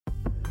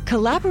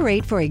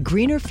Collaborate for a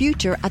greener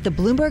future at the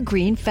Bloomberg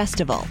Green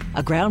Festival,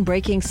 a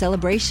groundbreaking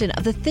celebration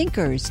of the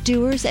thinkers,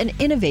 doers, and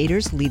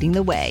innovators leading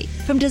the way.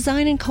 From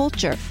design and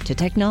culture to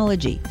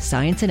technology,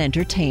 science, and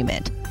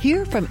entertainment.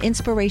 Hear from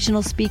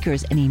inspirational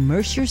speakers and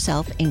immerse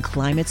yourself in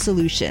climate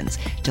solutions.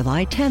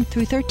 July 10th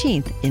through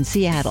 13th in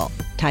Seattle.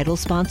 Title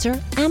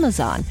sponsor,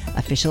 Amazon.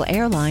 Official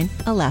airline,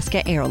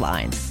 Alaska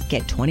Airlines.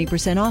 Get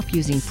 20% off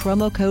using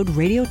promo code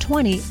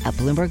radio20 at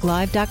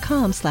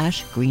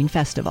BloombergLive.com/Green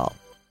Festival.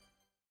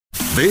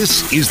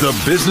 This is the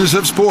business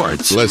of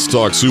sports. Let's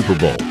talk Super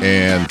Bowl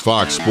and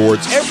Fox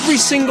Sports. Every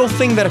single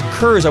thing that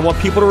occurs, I want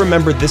people to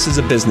remember this is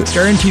a business.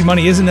 Guaranteed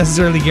money isn't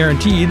necessarily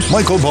guaranteed.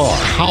 Michael Barr.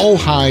 How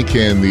high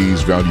can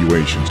these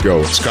valuations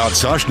go? Scott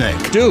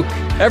Soshnick. Duke.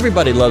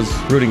 Everybody loves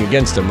rooting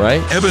against him,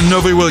 right? Evan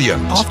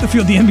Novi-Williams. Off the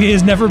field, the NBA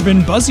has never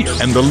been buzzier.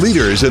 And the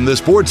leaders in the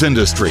sports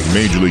industry.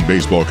 Major League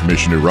Baseball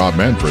Commissioner Rob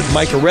Manfred.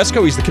 Mike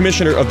Oresco, he's the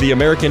commissioner of the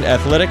American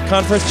Athletic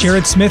Conference.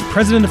 Jared Smith,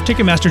 president of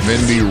Ticketmaster.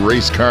 Then the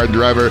race car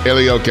driver,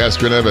 Helio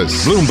Castroneves.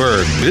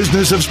 Bloomberg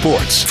Business of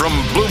Sports from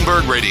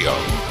Bloomberg Radio.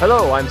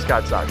 Hello, I'm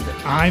Scott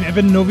Soshnick. I'm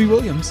Evan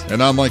Novi-Williams.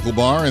 And I'm Michael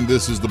Barr, and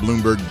this is the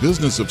Bloomberg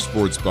Business of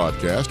Sports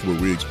podcast, where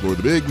we explore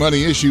the big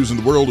money issues in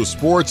the world of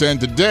sports. And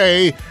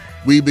today,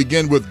 we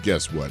begin with,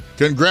 guess what?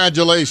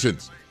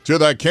 Congratulations to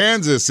the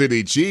Kansas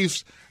City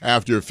Chiefs.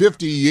 After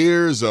 50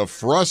 years of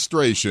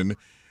frustration,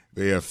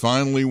 they have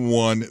finally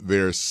won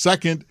their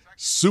second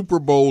Super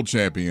Bowl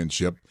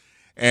championship.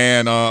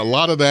 And a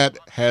lot of that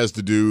has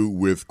to do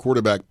with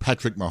quarterback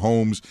Patrick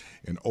Mahomes.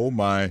 And oh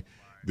my,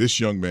 this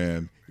young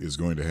man is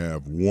going to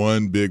have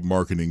one big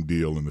marketing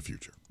deal in the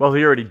future. Well,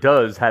 he already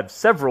does have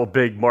several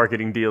big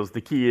marketing deals.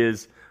 The key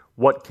is,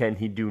 what can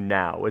he do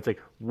now? It's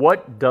like,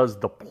 what does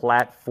the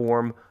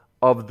platform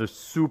of the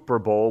Super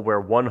Bowl,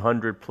 where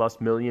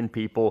 100+ million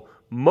people,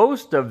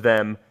 most of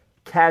them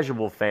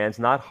casual fans,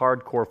 not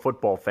hardcore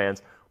football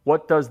fans,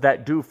 what does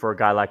that do for a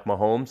guy like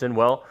Mahomes? And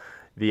well,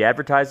 the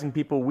advertising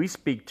people we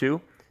speak to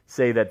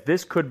say that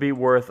this could be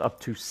worth up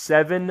to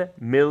 $7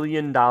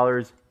 million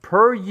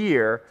per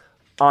year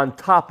on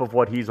top of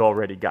what he's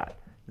already got.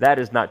 That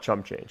is not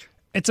chump change.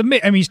 It's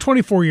amazing. I mean, he's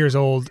 24 years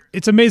old.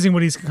 It's amazing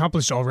what he's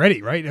accomplished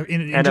already, right?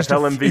 In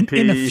NFL MVP,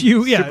 in a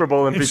few, Super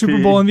Bowl MVP.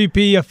 Super Bowl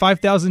MVP, a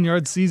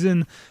 5,000-yard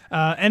season.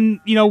 And,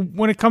 you know,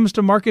 when it comes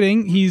to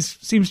marketing, he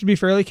seems to be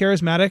fairly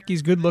charismatic.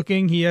 He's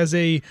good-looking. He has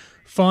a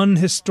fun,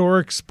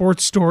 historic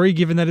sports story,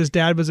 given that his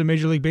dad was a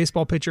Major League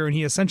Baseball pitcher and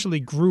he essentially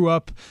grew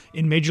up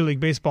in Major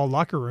League Baseball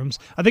locker rooms.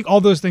 I think all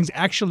those things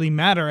actually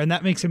matter, and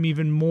that makes him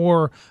even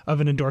more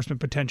of an endorsement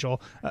potential,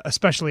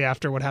 especially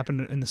after what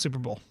happened in the Super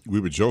Bowl.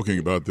 We were joking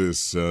about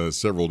this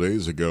several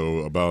days ago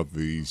about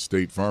the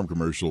State Farm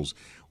commercials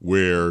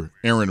where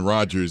Aaron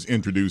Rodgers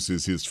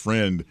introduces his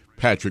friend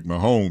Patrick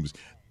Mahomes.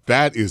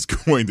 That is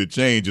going to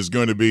change. It's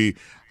going to be,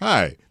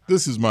 hi,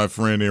 this is my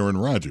friend Aaron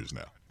Rodgers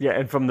now. Yeah,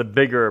 and from the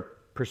bigger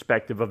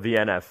perspective of the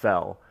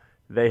NFL,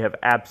 they have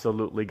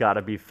absolutely got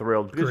to be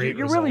thrilled, because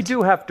you really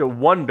do have to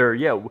wonder.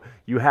 You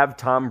have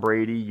Tom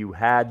Brady, you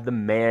had the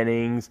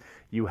Mannings,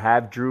 you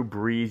have Drew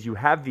Brees, you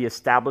have the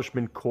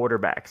establishment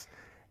quarterbacks,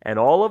 and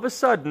all of a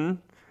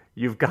sudden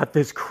you've got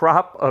this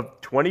crop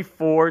of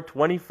 24,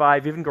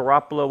 25, even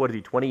Garoppolo, what is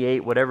he,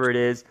 28, whatever it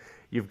is.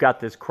 You've got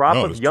this crop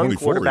of young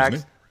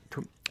quarterbacks.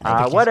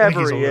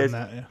 Whatever he is,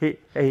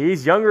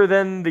 he's younger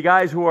than the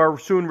guys who are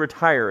soon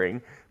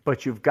retiring.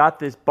 But you've got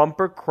this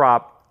bumper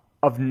crop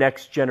of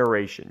next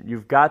generation.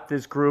 You've got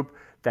this group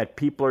that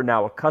people are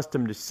now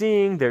accustomed to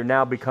seeing. They're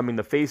now becoming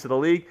the face of the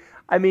league.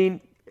 I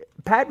mean,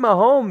 Pat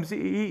Mahomes,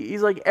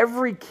 he's like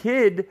every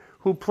kid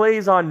who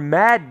plays on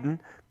Madden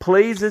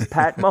plays as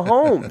Pat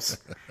Mahomes.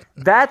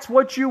 That's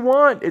what you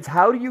want. It's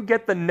how do you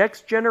get the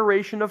next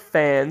generation of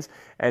fans,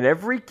 and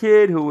every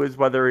kid who is,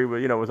 whether he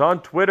was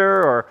on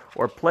Twitter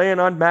or playing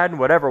on Madden,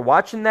 whatever,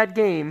 watching that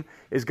game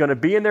is going to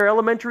be in their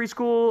elementary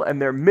school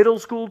and their middle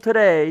school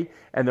today,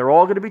 and they're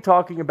all going to be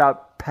talking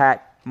about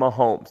Pat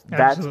Mahomes.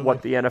 That's Absolutely.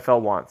 what the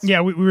NFL wants.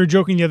 Yeah, we were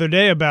joking the other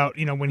day about,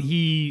 when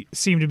he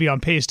seemed to be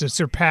on pace to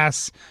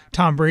surpass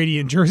Tom Brady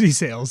in jersey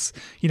sales.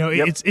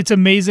 It's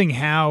amazing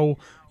how,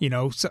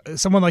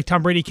 someone like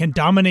Tom Brady can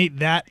dominate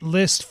that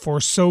list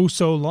for so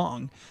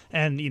long.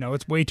 And,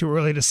 it's way too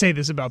early to say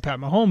this about Pat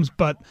Mahomes,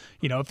 but,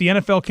 if the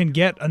NFL can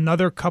get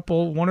another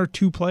couple, one or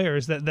two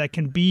players that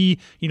can be,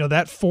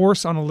 that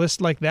force on a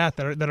list like that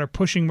are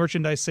pushing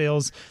merchandise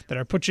sales, that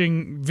are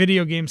pushing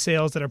video game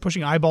sales, that are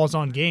pushing eyeballs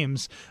on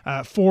games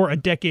for a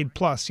decade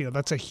plus,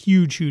 that's a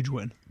huge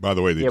win. By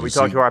the way, we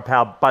talked to our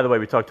pal. By the way,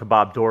 we talked to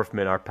Bob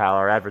Dorfman, our pal,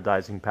 our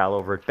advertising pal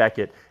over at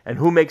Beckett. And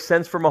who makes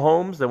sense for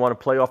Mahomes? They want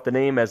to play off the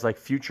name as like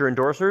future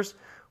endorsers.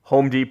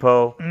 Home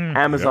Depot,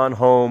 Amazon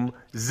Home,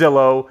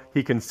 Zillow.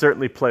 He can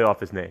certainly play off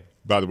his name.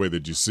 By the way,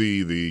 did you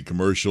see the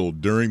commercial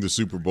during the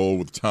Super Bowl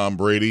with Tom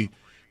Brady,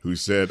 who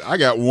said, I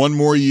got one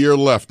more year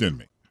left in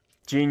me?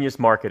 Genius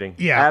marketing.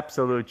 Yeah.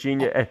 Absolute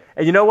genius.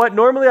 And you know what?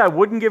 Normally I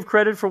wouldn't give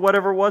credit for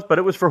whatever it was, but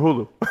it was for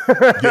Hulu.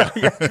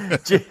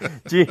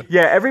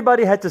 Yeah,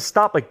 everybody had to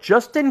stop,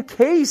 just in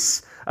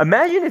case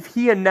Imagine if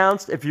he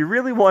announced, if you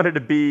really wanted to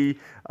be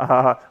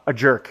a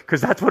jerk, because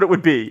that's what it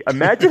would be.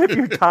 Imagine if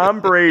you're Tom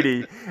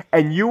Brady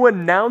and you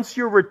announce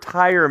your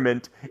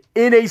retirement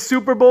in a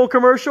Super Bowl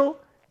commercial,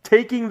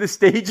 taking the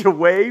stage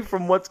away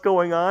from what's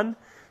going on.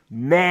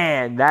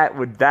 Man, that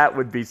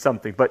would be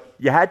something. But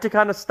you had to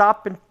kind of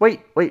stop and wait,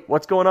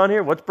 what's going on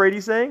here? What's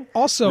Brady saying?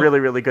 Also, really,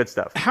 really good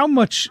stuff. How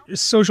much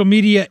social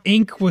media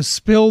ink was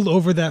spilled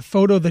over that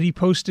photo that he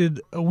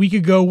posted a week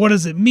ago? What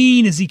does it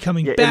mean? Is he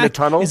coming back? In the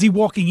tunnel? Is he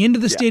walking into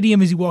the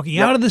stadium? Is he walking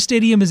out of the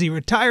stadium? Is he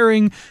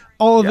retiring?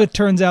 All of it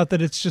turns out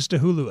that it's just a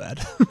Hulu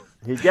ad.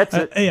 He gets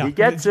it. He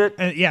gets it.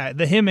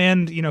 Him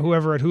and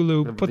whoever at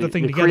Hulu put the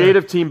thing together. The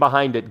creative team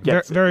behind it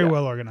gets it. Very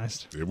well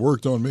organized. It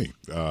worked on me.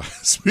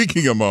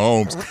 Speaking of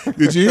Mahomes,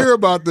 did you hear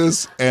about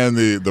this and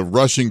the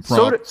rushing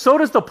prop? So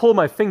does the pull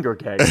my finger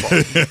gag.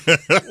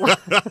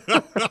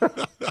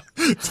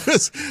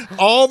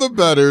 All the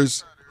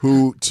bettors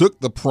who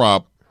took the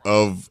prop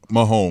of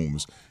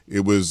Mahomes,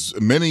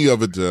 many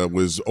of it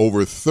was over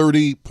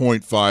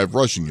 30.5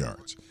 rushing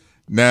yards.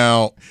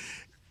 Now,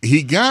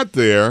 he got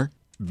there.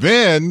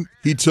 Then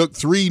he took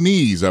 3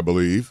 knees, I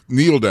believe,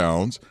 kneel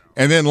downs,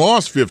 and then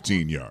lost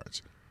 15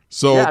 yards.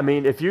 So yeah, I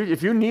mean, if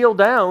you kneel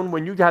down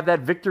when you have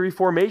that victory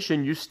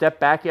formation, you step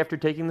back after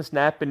taking the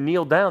snap and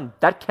kneel down.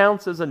 That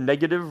counts as a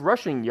negative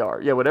rushing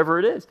yard, whatever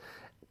it is.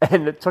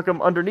 And it took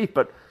him underneath.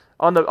 But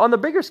on the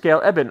bigger scale,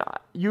 Eben,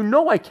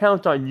 I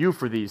count on you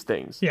for these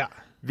things. Yeah.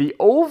 The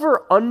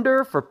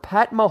over/under for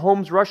Pat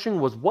Mahomes rushing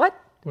was what?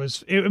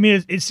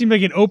 It seemed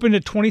like it opened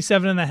at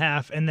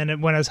 27.5, and then it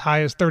went as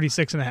high as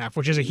 36.5,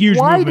 which is a huge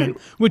movement,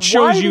 which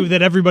shows you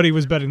that everybody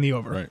was betting the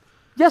over. Right.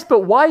 Yes,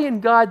 but why in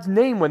God's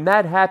name, when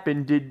that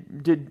happened,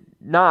 did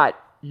not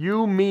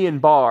you, me,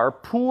 and Barr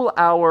pool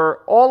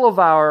all of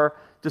our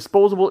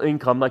disposable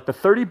income, like the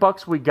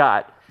 $30 we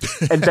got,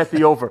 and bet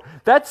the over?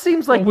 That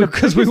seems like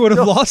because we would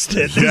have lost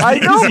it. I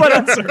know, but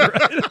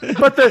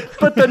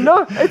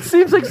it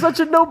seems like such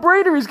a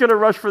no-brainer. He's going to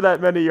rush for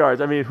that many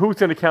yards. I mean, who's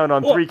going to count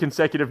on 3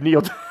 consecutive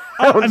kneel downs?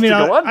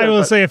 I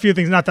will say a few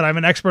things. Not that I'm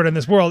an expert in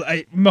this world.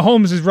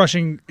 Mahomes is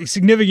rushing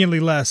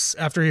significantly less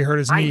after he hurt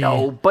his knee. I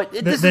know, but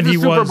this is the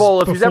Super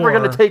Bowl. If he's ever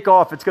going to take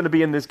off, it's going to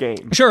be in this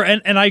game. Sure,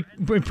 and I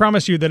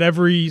promise you that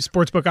every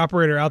sportsbook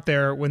operator out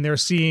there, when they're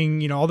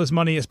seeing all this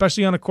money,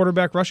 especially on a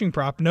quarterback rushing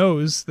prop,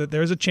 knows that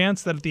there's a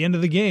chance that at the end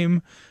of the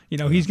game,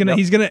 he's gonna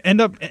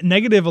end up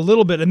negative a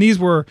little bit. And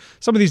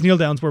some of these kneel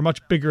downs were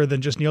much bigger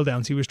than just kneel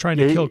downs. He was trying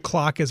to kill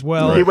clock as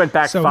well. Right. He went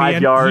back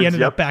 5 yards. He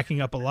ended up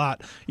backing up a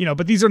lot.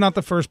 But these are not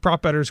the first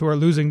prop bettors who are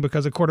losing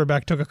because a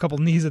quarterback took a couple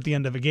knees at the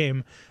end of a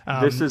game.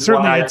 This is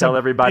why I tell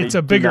everybody it's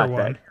a bigger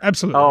one. Bet.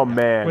 Absolutely. Oh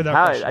man,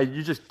 I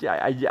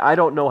I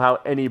don't know how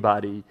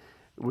anybody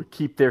would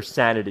keep their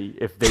sanity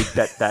if they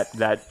bet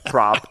that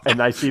prop.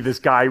 And I see this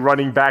guy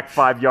running back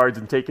 5 yards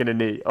and taking a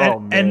knee.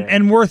 Man.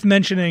 And worth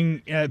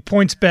mentioning,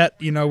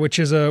 PointsBet, which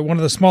is one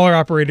of the smaller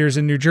operators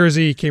in New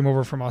Jersey, came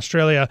over from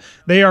Australia.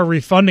 They are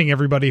refunding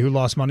everybody who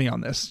lost money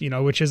on this,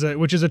 which is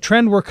a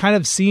trend we're kind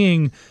of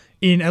seeing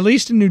at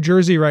least in New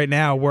Jersey right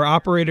now, where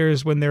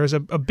operators, when there's a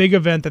big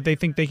event that they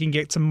think they can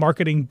get some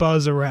marketing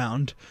buzz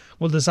around,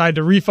 will decide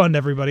to refund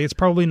everybody. It's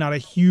probably not a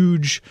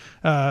huge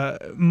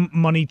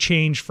money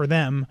change for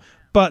them,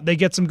 but they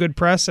get some good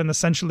press and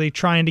essentially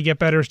trying to get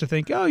bettors to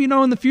think,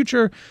 in the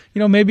future,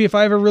 maybe if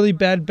I have a really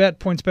bad bet,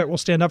 PointsBet will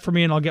stand up for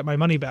me and I'll get my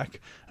money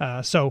back.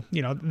 So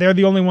they're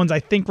the only ones I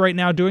think right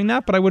now doing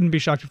that, but I wouldn't be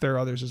shocked if there are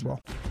others as well.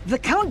 The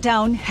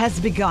countdown has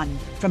begun.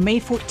 From May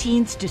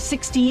 14th to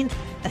 16th,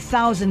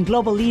 1,000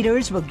 global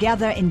leaders will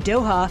gather in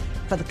Doha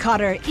for the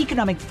Qatar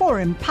Economic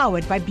Forum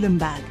powered by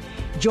Bloomberg.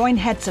 Join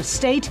heads of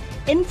state,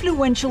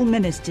 influential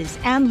ministers,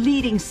 and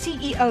leading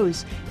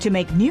CEOs to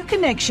make new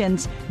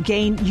connections,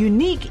 gain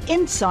unique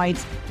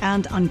insights,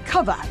 and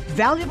uncover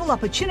valuable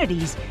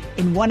opportunities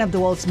in one of the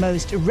world's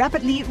most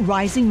rapidly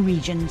rising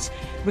regions.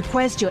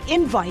 Request your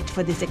invite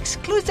for this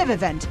exclusive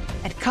event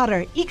at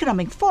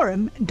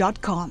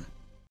QatarEconomicForum.com.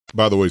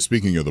 By the way,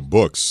 speaking of the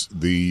books,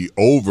 the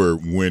over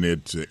when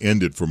it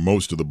ended for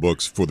most of the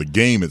books for the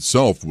game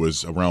itself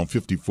was around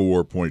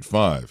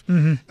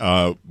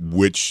 54.5,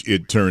 which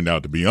it turned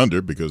out to be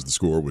under because the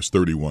score was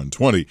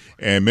 31-20.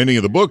 And many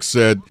of the books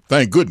said,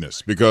 thank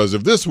goodness, because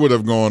if this would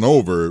have gone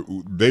over,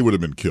 they would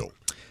have been killed.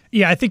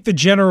 Yeah, I think the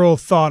general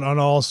thought on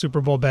all Super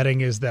Bowl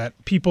betting is that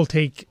people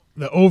take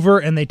the over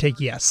and they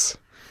take yes.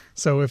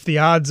 So if the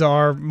odds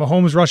are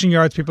Mahomes rushing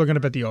yards, people are going to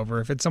bet the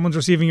over. If it's someone's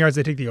receiving yards,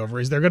 they take the over.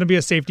 Is there going to be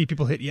a safety?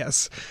 People hit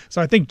yes. So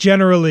I think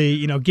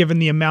generally, given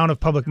the amount of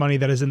public money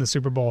that is in the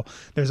Super Bowl,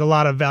 there's a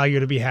lot of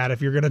value to be had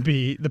if you're going to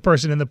be the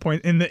person in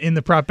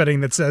the prop betting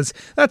that says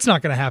that's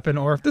not going to happen,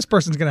 or if this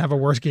person's going to have a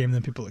worse game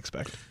than people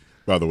expect.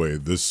 By the way,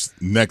 this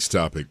next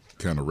topic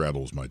kind of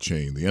rattles my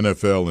chain. The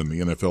NFL and the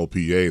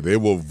NFLPA, they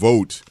will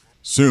vote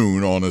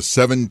soon on a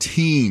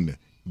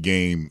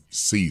 17-game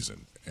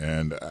season.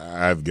 And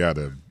I've got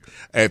to...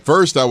 At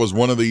first, I was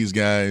one of these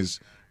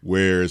guys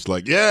where it's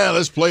like, yeah,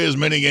 let's play as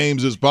many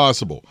games as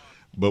possible.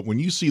 But when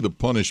you see the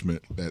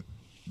punishment that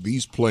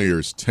these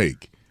players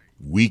take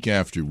week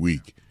after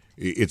week,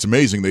 it's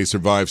amazing they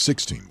survived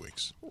 16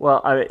 weeks.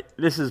 Well,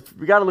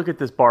 we got to look at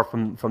this bar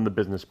from the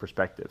business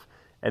perspective.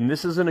 And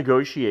this is a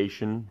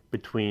negotiation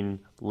between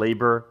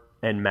labor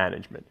and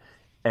management.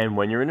 And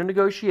when you're in a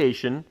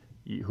negotiation,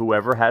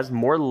 whoever has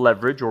more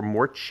leverage or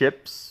more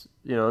chips,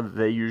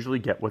 they usually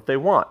get what they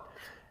want.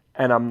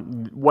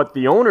 And what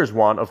the owners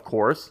want, of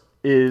course,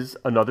 is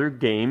another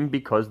game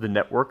because the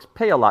networks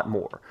pay a lot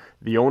more.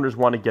 The owners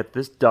want to get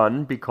this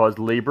done because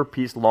labor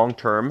peace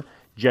long-term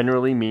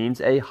generally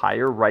means a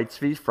higher rights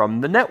fee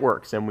from the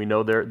networks, and we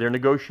know they're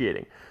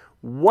negotiating.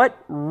 What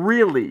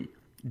really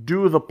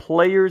do the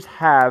players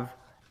have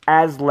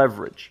as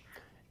leverage?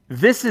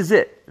 This is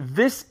it.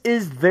 This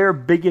is their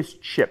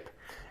biggest chip.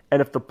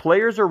 And if the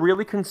players are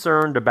really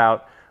concerned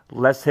about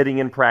less hitting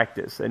in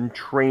practice and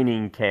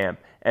training camp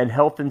and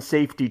health and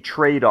safety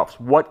trade-offs,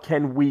 what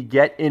can we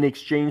get in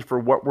exchange for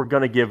what we're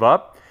going to give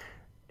up?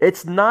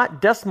 It's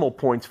not decimal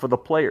points for the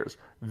players.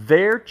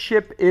 Their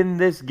chip in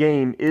this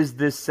game is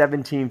this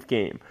 17th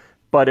game.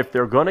 But if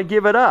they're going to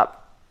give it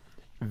up,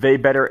 they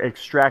better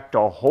extract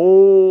a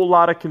whole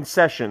lot of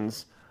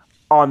concessions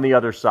on the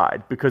other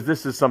side, because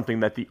this is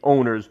something that the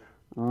owners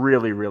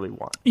really, really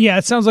want. Yeah,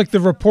 it sounds like the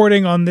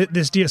reporting on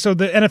this deal. So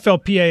the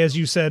NFLPA, as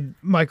you said,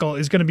 Michael,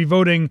 is going to be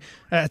voting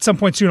at some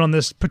point soon on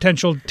this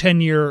potential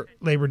 10-year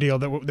labor deal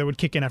that would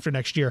kick in after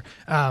next year.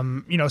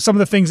 Some of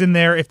the things in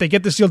there, if they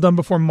get this deal done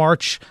before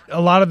March,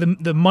 a lot of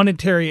the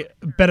monetary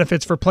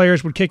benefits for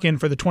players would kick in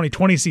for the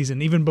 2020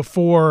 season, even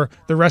before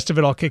the rest of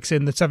it all kicks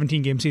in. The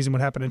 17-game season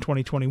would happen in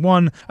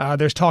 2021.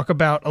 There's talk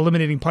about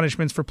eliminating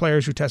punishments for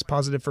players who test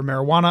positive for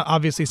marijuana,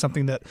 obviously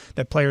something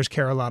that players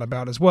care a lot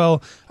about as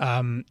well.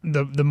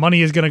 The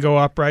money is going to go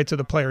up, right? So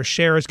the player's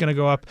share is going to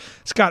go up.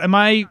 Scott, am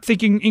I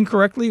thinking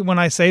incorrectly when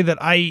I say that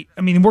I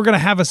mean, we're going to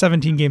have a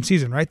 17-game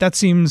season, right? That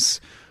seems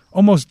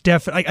almost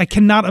definite. I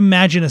cannot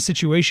imagine a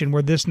situation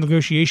where this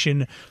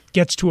negotiation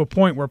gets to a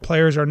point where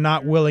players are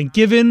not willing,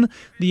 given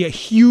the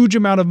huge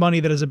amount of money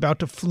that is about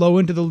to flow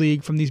into the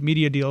league from these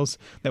media deals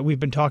that we've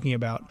been talking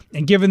about,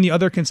 and given the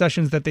other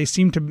concessions that they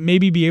seem to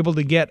maybe be able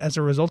to get as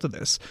a result of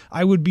this.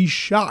 I would be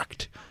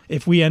shocked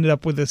if we ended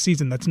up with a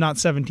season that's not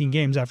 17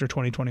 games after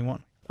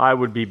 2021. I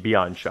would be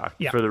beyond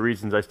shocked for the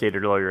reasons I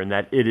stated earlier, in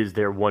that it is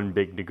their one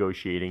big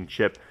negotiating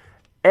chip,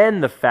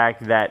 and the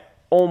fact that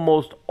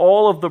almost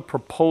all of the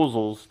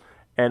proposals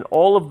and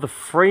all of the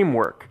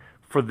framework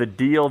for the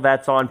deal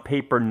that's on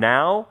paper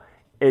now,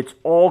 it's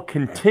all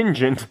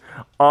contingent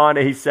on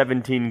a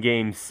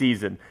 17-game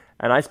season.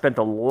 And I spent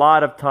a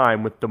lot of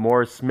time with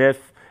DeMaurice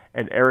Smith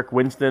and Eric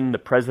Winston, the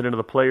president of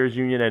the Players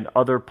Union, and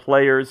other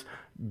players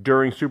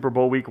during Super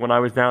Bowl week when I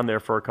was down there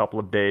for a couple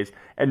of days,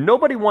 and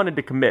nobody wanted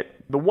to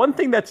commit. The one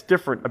thing that's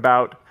different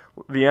about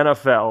the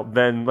NFL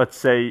than, let's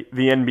say,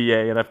 the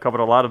NBA, and I've covered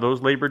a lot of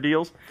those labor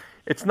deals,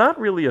 it's not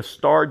really a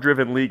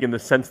star-driven league in the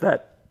sense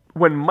that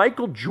when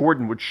Michael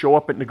Jordan would show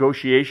up at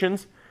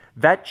negotiations,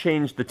 that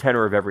changed the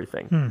tenor of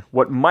everything.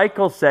 What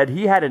Michael said,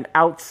 he had an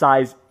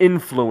outsized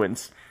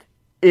influence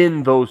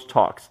in those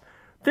talks.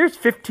 There's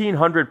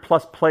 1,500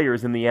 plus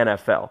players in the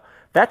NFL.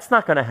 That's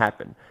not going to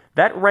happen.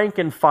 That rank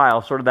and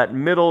file, sort of that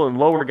middle and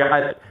lower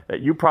guy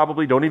that you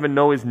probably don't even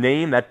know his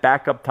name, that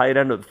backup tight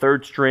end or the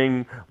third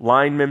string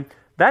lineman,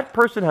 that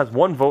person has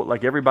one vote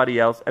like everybody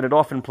else, and it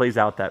often plays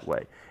out that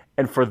way.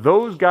 And for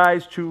those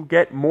guys to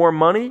get more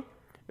money,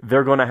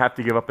 they're going to have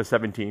to give up a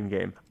 17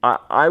 game.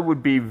 I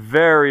would be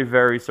very,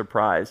 very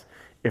surprised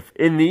if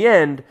in the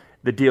end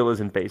the deal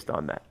isn't based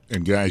on that.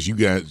 And guys,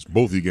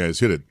 both of you guys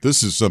hit it.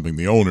 This is something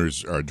the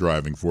owners are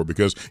driving for,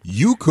 because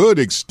you could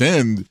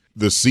extend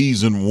the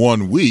season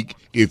 1 week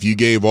if you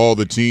gave all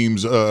the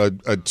teams a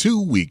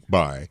 2-week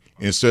bye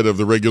instead of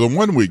the regular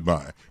 1 week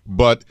bye.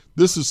 But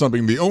this is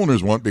something the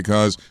owners want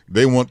because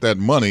they want that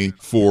money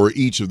for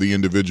each of the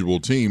individual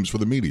teams for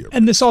the media.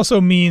 And this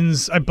also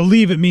means, I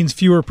believe it means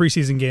fewer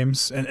preseason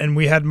games. And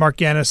we had Mark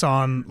Gannis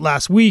on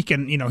last week,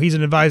 and, he's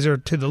an advisor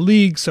to the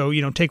league, so,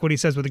 take what he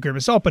says with a grain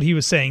of salt. But he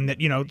was saying that,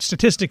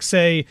 statistics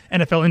say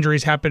NFL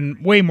injuries happen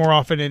way more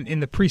often in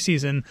the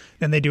preseason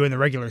than they do in the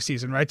regular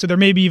season, right? So there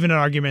may be even an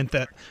argument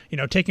that,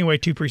 taking away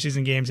 2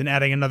 preseason games and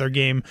adding another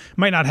game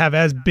might not have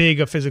as big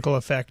a physical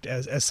effect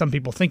as some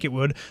people think it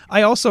would.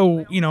 I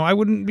also, I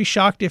wouldn't be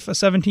shocked if a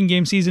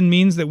 17-game season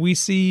means that we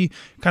see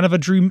kind of a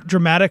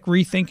dramatic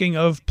rethinking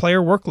of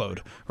player workload,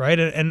 right?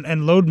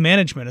 And load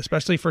management,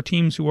 especially for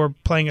teams who are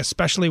playing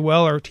especially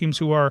well or teams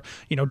who are,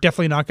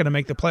 definitely not going to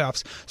make the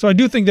playoffs. So I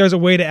do think there's a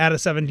way to add a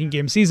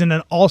 17-game season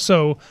and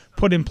also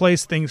put in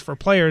place things for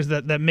players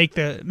that make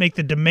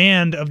the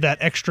demand of that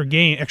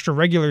extra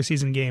regular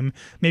season game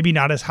maybe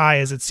not as high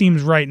as it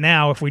seems right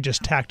now if we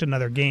just tacked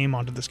another game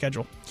onto the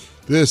schedule.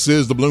 This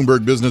is the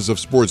Bloomberg Business of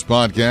Sports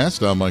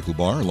podcast. I'm Michael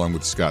Barr, along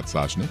with Scott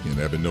Soshnick and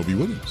Evan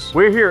Noby-Williams.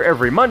 We're here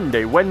every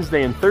Monday,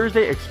 Wednesday, and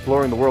Thursday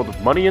exploring the world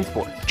of money and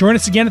sports. Join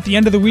us again at the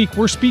end of the week.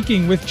 We're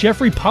speaking with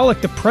Jeffrey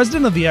Pollack, the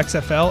president of the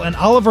XFL, and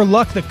Oliver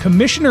Luck, the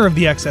commissioner of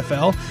the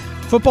XFL.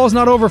 Football's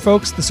not over,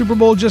 folks. The Super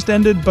Bowl just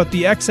ended, but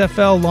the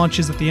XFL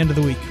launches at the end of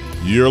the week.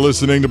 You're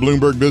listening to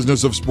Bloomberg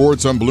Business of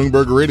Sports on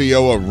Bloomberg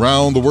Radio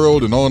around the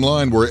world and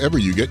online wherever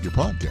you get your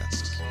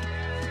podcasts.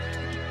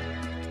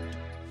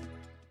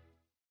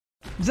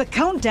 The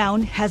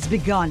countdown has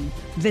begun.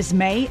 This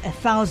May,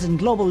 1,000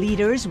 global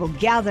leaders will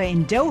gather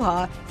in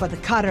Doha for the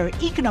Qatar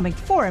Economic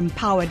Forum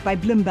powered by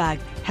Bloomberg,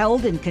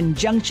 held in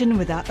conjunction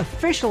with our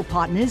official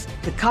partners,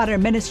 the Qatar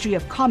Ministry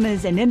of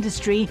Commerce and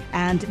Industry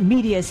and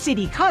Media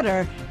City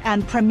Qatar,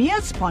 and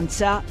premier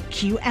sponsor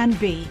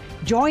QNB.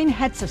 Join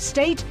heads of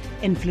state,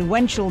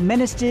 influential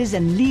ministers,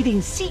 and leading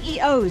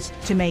CEOs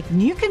to make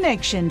new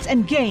connections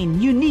and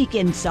gain unique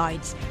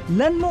insights.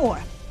 Learn more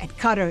at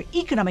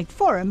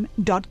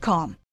QatarEconomicForum.com.